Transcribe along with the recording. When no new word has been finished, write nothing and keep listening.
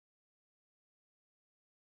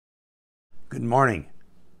Good morning.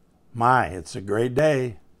 It's a great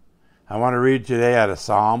day. I want to read today out of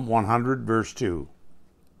Psalm 100, verse 2.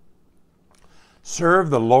 Serve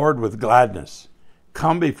the Lord with gladness.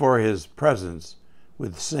 Come before his presence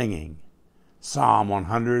with singing. Psalm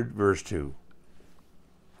 100, verse 2.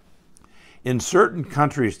 In certain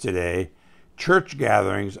countries today, church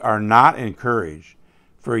gatherings are not encouraged.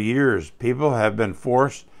 For years, people have been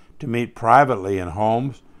forced to meet privately in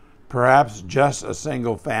homes, perhaps just a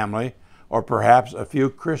single family, or perhaps a few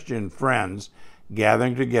Christian friends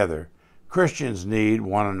gathering together. Christians need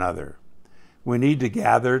one another. We need to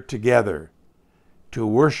gather together to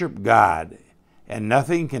worship God, and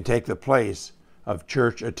nothing can take the place of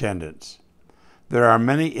church attendance. There are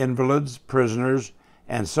many invalids, prisoners,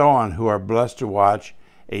 and so on who are blessed to watch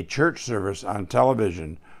a church service on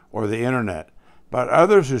television or the internet, but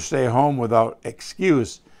others who stay home without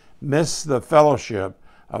excuse miss the fellowship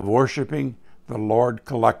of worshiping the Lord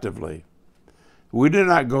collectively. We do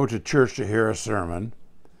not go to church to hear a sermon,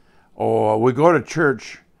 or we go to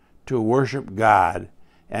church to worship God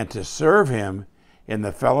and to serve him in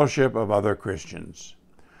the fellowship of other Christians.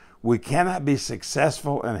 We cannot be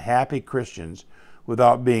successful and happy Christians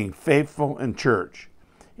without being faithful in church.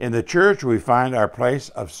 In the church, we find our place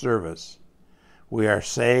of service. We are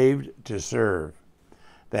saved to serve.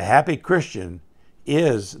 The happy Christian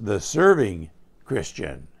is the serving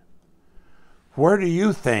Christian. Where do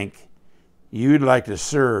you think you'd like to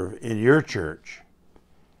serve in your church?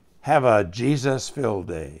 Have a Jesus-filled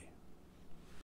day.